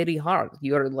it's very hard.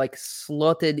 You're like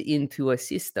slotted into a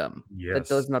system that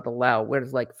does not allow.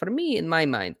 Whereas, like for me, in my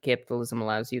mind, capitalism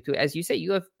allows you to, as you say,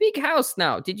 you have big house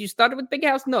now. Did you start with big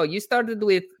house? No, you started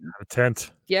with a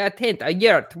tent. Yeah, a tent, a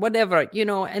yurt, whatever, and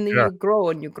then you grow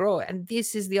and you grow. And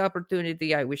this is the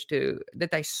opportunity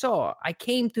that I saw.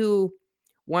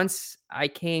 Once I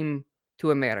came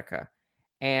to America.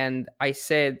 And I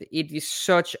said, it is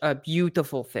such a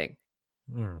beautiful thing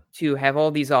to have all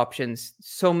these options,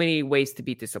 so many ways to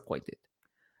be disappointed.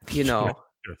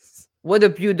 Yes. What a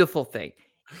beautiful thing.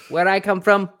 Where I come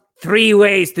from, 3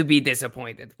 ways to be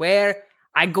disappointed. Where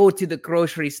I go to the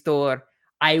grocery store,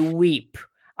 I weep.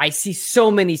 I see so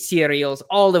many cereals,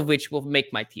 all of which will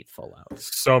make my teeth fall out.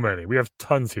 So many. We have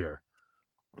tons here.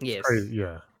 Yes.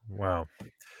 Yeah. Wow.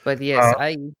 But yes,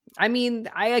 I mean,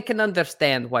 I can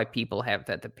understand why people have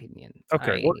that opinion.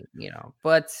 Okay,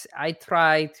 but I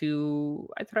try to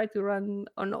run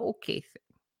an okay thing.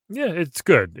 Yeah, it's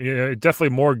good. Yeah,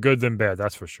 definitely more good than bad.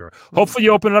 That's for sure. Hopefully,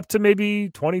 you open it up to maybe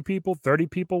 20 people, 30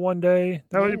 people one day.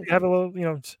 That would have a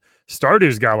little,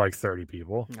 Stardew's got like 30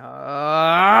 people. That's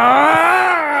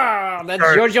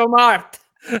Jojo Mart.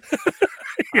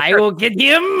 I will get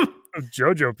him.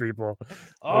 Jojo people.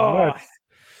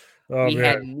 We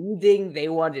had a meeting. They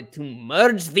wanted to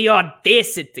merge the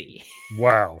Audacity.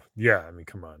 Wow. Yeah. I mean,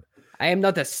 come on. I am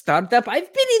not a startup.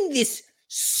 I've been in this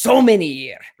so many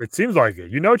years. It seems like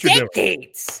it. You know what you're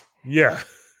Decades. doing. Yeah.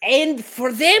 And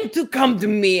for them to come to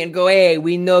me and go, hey,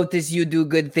 we notice you do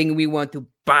good thing. We want to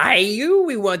buy you.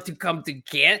 We want to come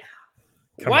together.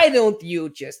 Why don't you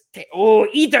just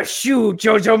eat a shoe,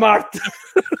 Jojo Mart?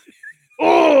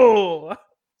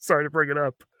 Sorry to bring it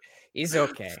up. It's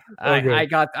okay.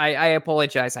 I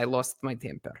apologize. I lost my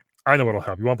temper. I know what'll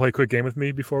help. You want to play a quick game with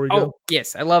me before we go? Oh,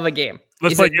 yes. I love a game.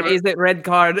 Let's play. Is it red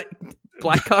card,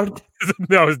 black card?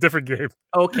 No, it's a different game.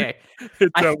 Okay.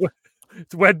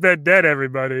 It's Wed, Bed, Dead,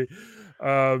 everybody. So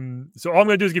all I'm going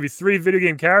to do is give you 3 video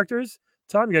game characters.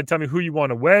 Tom, you're going to tell me who you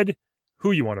want to wed,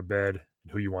 who you want to bed,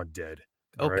 and who you want dead.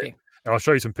 Okay. Right? And I'll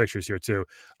show you some pictures here, too.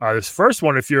 This first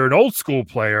one, if you're an old school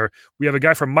player, we have a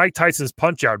guy from Mike Tyson's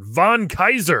Punch-Out, Von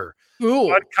Kaiser. Ooh.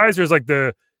 Von Kaiser is like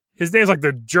his name's like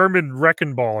the German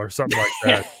Wrecking Ball or something like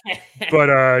that.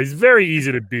 But he's very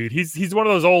easy to beat. He's one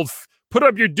of those old put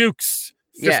up your dukes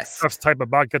type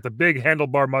of bot. Got the big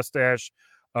handlebar mustache.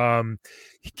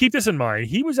 Keep this in mind.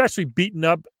 He was actually beaten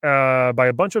up by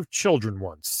a bunch of children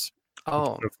once.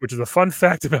 Oh, which is a fun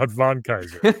fact about Von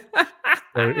Kaiser.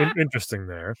 Interesting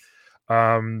there.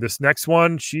 This next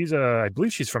one, I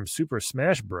believe she's from Super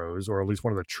Smash Bros, or at least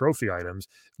one of the trophy items.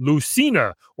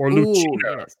 Lucina or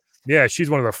Lucina. Yes. Yeah, she's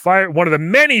one of the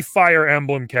many Fire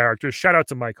Emblem characters. Shout out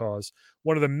to my cause.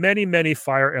 One of the many, many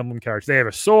Fire Emblem characters. They have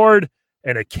a sword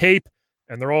and a cape,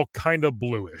 and they're all kind of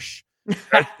bluish.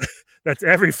 That's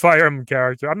every Fire Emblem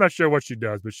character. I'm not sure what she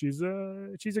does, but she's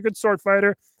a good sword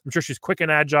fighter. I'm sure she's quick and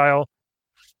agile,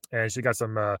 and she got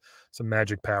some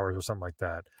magic powers or something like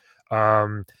that.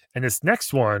 And this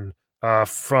next one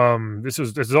this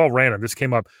is all random. This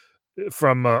came up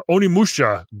from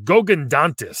Onimusha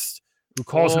Gogendantis, who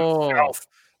calls himself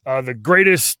the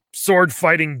greatest sword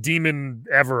fighting demon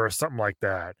ever, or something like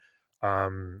that.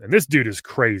 And this dude is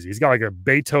crazy. He's got like a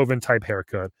Beethoven type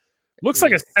haircut. Looks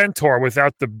like a centaur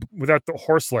without the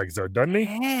horse legs, though, doesn't he?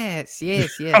 Yes.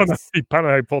 I don't know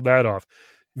how he pulled that off.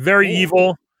 Very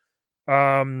evil.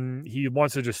 He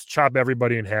wants to just chop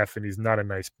everybody in half, and he's not a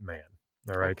nice man.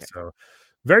 All right. Okay. So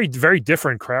very, very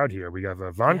different crowd here. We have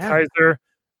Von Kaiser,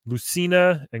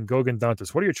 Lucina, and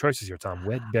Gogendantis. What are your choices here, Tom?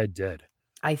 Wed, Bed, Dead.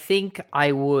 I think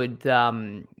I would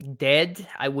dead.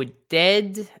 I would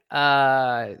dead.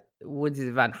 What is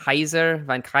it? Von Kaiser?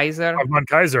 Oh, Von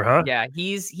Kaiser, huh? Yeah,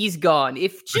 he's gone.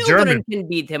 If children can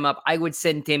beat him up, I would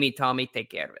send Timmy Tommy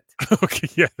take care of it. Okay,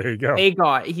 yeah, there you go.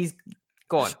 He's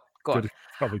gone. Gone.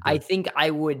 I think I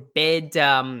would bed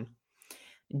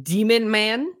Demon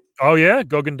Man. Oh yeah,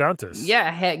 Gogan Dantas.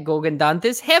 Yeah, Gogan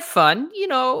Dantas. Have fun. You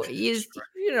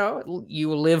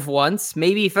live once,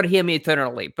 maybe for him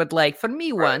eternally, but like for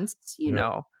me once,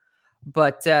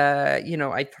 But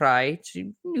I try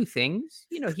to new things.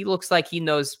 He looks like he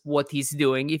knows what he's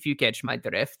doing, if you catch my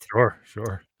drift.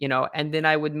 Sure. And then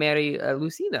I would marry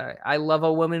Lucina. I love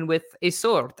a woman with a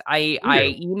sword.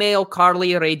 I email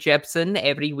Carly Rae Jepsen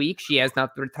every week. She has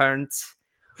not returned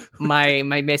my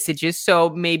messages, so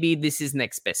maybe this is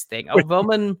next best thing. A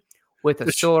woman with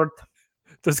a sword.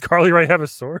 Does Carly Rae have a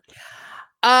sword?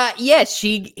 Yes,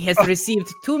 she has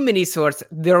received too many swords.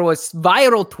 There was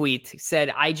viral tweet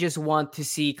said, "I just want to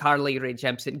see Carly Rae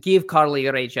Jepsen. Give Carly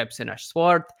Rae Jepsen a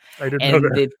sword." I didn't know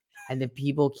that. And the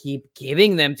people keep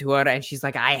giving them to her, and she's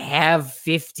like, "I have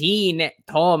 15.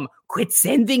 Tom, quit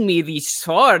sending me these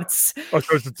swords." Oh,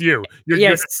 so it's you. You're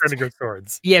just sending her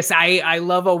swords. Yes, I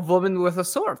love a woman with a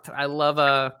sword. I love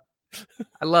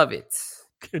it.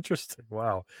 Interesting.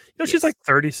 Wow. She's like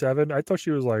 37. I thought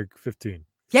she was like 15.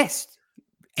 Yes.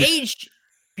 Aged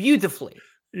beautifully.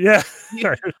 Yeah.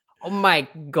 Oh my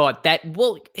God.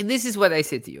 This is what I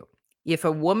said to you. If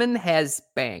a woman has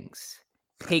bangs,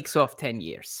 takes off 10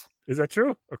 years. Is that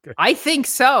true? Okay. I think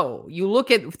so.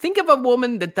 Think of a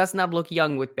woman that does not look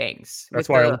young with bangs. That's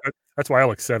why I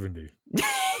look 70. I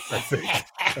think. I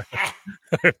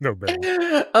have no bangs.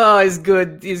 Oh, it's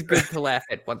good. It's good to laugh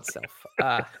at oneself.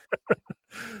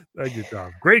 Thank you,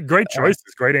 Tom. Great choices.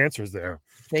 Great answers there.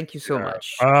 Thank you so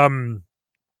much.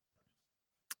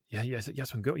 Yes,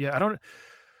 I'm good. Yeah, I don't.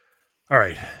 All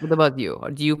right. What about you?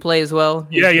 Do you play as well?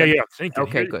 Yeah. Thank you.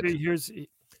 Okay, good. Here's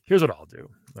what I'll do.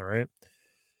 All right.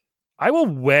 I will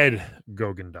wed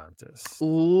Gogan Dantas.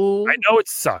 Ooh. I know it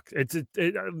sucked. I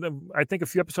think a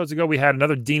few episodes ago we had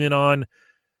another demon on,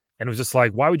 and it was just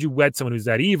like, why would you wed someone who's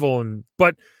that evil?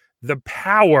 But the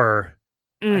power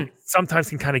sometimes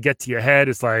can kind of get to your head.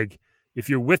 It's like, if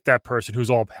you're with that person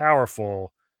who's all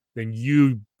powerful, then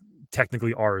you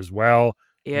technically are as well.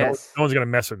 Yes. No one's going to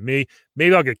mess with me.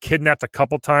 Maybe I'll get kidnapped a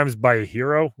couple times by a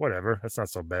hero. Whatever. That's not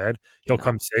so bad. He'll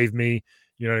come save me.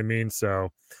 You know what I mean?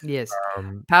 So, yes.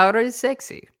 Power is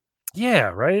sexy. Yeah,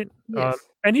 right? Yes.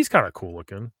 And he's kind of cool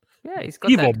looking. Yeah, he's got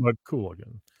evil, but cool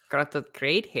looking. Got that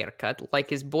great haircut,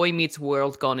 like his Boy Meets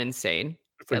World Gone Insane.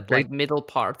 That like middle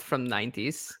part from 90s.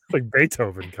 It's like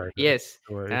Beethoven kind of. Yes.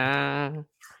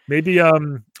 Maybe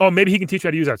maybe he can teach you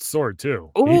how to use that sword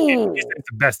too. He's the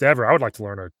best ever. I would like to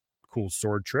learn a cool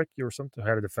sword trick or something,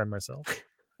 how to defend myself.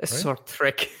 Sword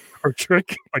trick. Or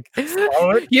trick. Like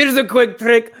here's a quick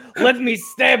trick. Let me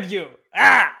stab you.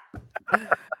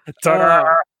 Ta-da!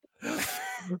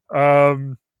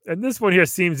 And this one here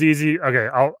seems easy. Okay,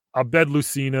 I'll bed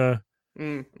Lucina.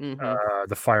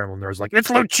 The Fire Emblem nerds like, it's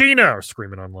Lucina, or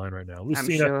screaming online right now.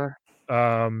 Lucina.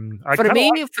 I'm sure. For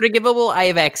me, forgivable. I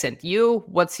have accent. You,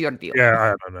 what's your deal? Yeah,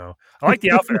 I don't know. I like the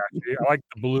outfit actually. I like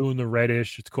the blue and the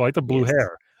reddish. It's cool. I like the blue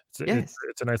hair.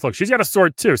 It's a nice look. She's got a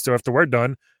sword too. So after we're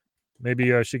done,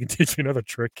 maybe she can teach you another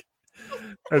trick.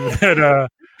 And then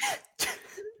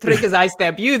trick is I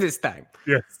stab you this time.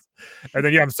 Yes. And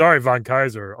then I'm sorry, Von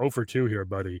Kaiser, 0 for 2 here,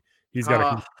 buddy. He's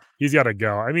got to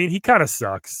go. I mean, he kind of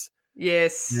sucks.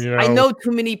 Yes. I know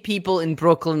too many people in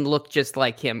Brooklyn look just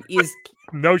like him. He's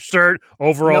no shirt,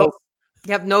 overalls.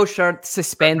 You have no shirt,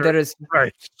 suspenders,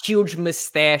 right? Huge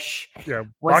mustache. Yeah.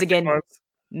 Once again,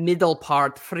 middle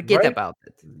part. Forget about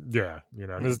it. Yeah,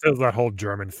 there's that whole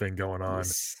German thing going on.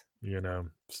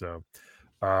 So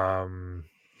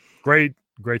great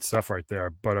stuff right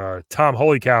there. But Tom,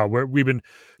 holy cow, we've been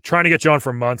trying to get you on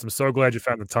for months. I'm so glad you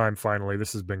found the time finally.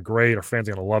 This has been great. Our fans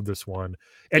are going to love this one.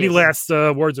 Any last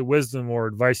words of wisdom or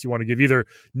advice you want to give either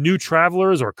new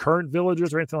travelers or current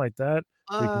villagers or anything like that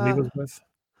we can leave us with?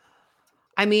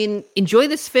 I mean, enjoy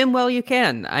this film while you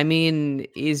can. I mean,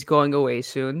 he's going away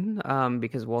soon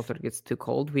because water gets too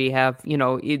cold. We have,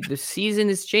 the season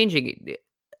is changing.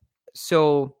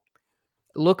 So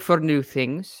look for new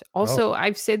things. Also,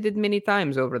 I've said it many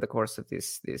times over the course of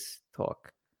this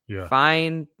talk. Yeah.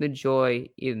 Find the joy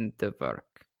in the work.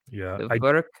 Yeah. The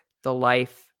work, the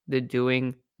life, the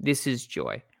doing. This is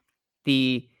joy.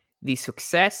 The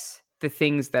success, the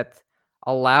things that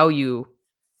allow you,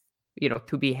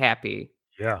 to be happy.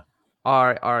 Yeah.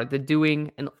 Are the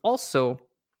doing, and also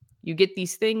you get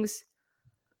these things.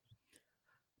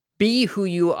 Be who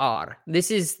you are.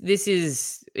 This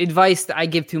is advice that I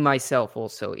give to myself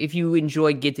also. If you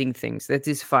enjoy getting things, that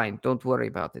is fine. Don't worry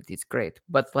about it. It's great.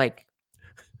 But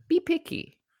be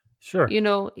picky. Sure.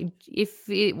 If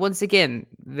it, once again,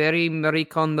 very Marie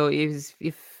Kondo is,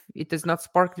 if it does not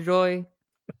spark joy,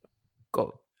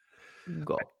 go.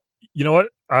 You know what?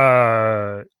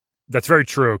 That's very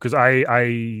true, because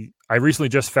I recently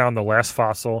just found the last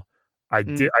fossil I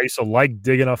used to like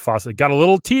digging up fossils. It got a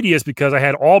little tedious because I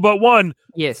had all but one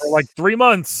for like 3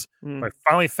 months. I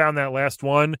finally found that last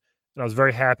one, and I was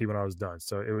very happy when I was done.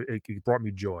 So it brought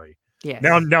me joy. Yes.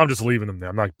 Now I'm just leaving them there.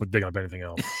 I'm not digging up anything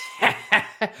else.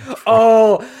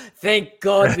 Oh, thank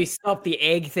God we stopped the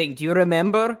egg thing. Do you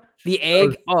remember the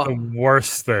egg? Oh, the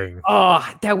worst thing. Oh,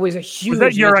 that was a huge. Was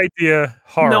that your idea?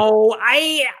 No,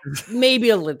 maybe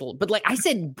a little, but like I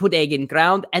said, put egg in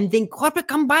ground, and then corporate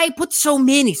come by, put so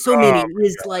many. It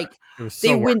was like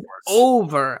they went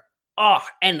over. Oh,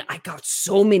 and I got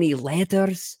so many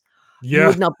letters. Yeah, you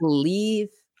would not believe.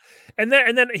 And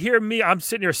then hear me. I'm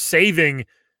sitting here saving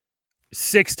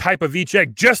 6 type of each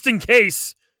egg just in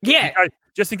case. Yeah.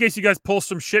 Just in case you guys pull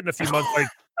some shit in a few months, like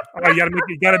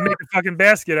you gotta make a fucking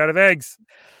basket out of eggs.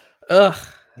 Ugh.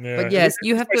 Yeah. But yes,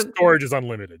 you have to. Storage is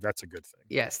unlimited. That's a good thing.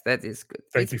 Yes, that is good.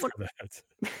 Thank you for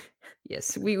that.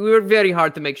 Yes, we were very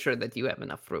hard to make sure that you have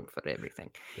enough room for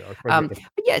everything. Yeah, but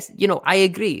yes, I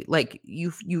agree. Like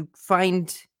you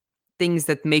find things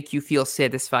that make you feel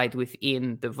satisfied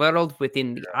within the world,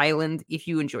 within the island. If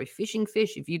you enjoy fishing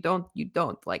fish, if you don't, you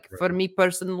don't. Like for me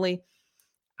personally,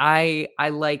 I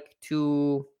like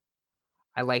to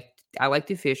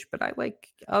fish, but I like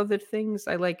other things.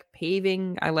 I like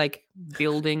paving. I like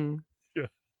building. Yeah.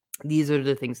 These are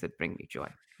the things that bring me joy.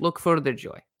 Look for the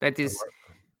joy. That is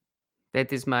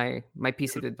my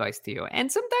piece of advice to you.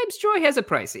 And sometimes joy has a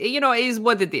price. It is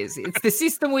what it is. It's the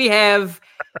system we have.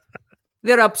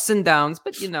 There are ups and downs,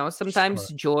 but sometimes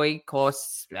joy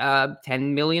costs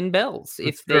 10 million bells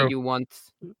if you want.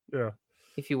 Yeah.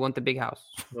 If you want the big house.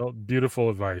 Well, beautiful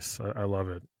advice. I love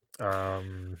it.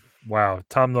 Wow.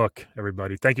 Tom Nook,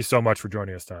 everybody. Thank you so much for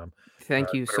joining us, Tom.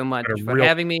 Thank you so much for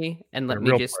having me. And let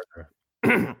me just.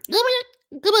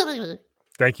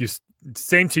 Thank you.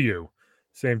 Same to you.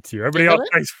 Everybody else,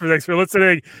 thanks for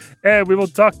listening. And we will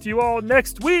talk to you all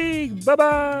next week.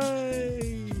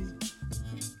 Bye-bye.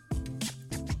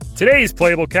 Today's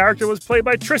playable character was played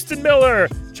by Tristan Miller.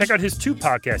 Check out his 2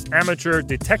 podcasts, Amateur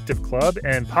Detective Club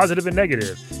and Positive and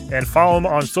Negative. And follow him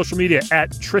on social media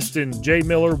at Tristan J.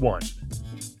 Miller 1.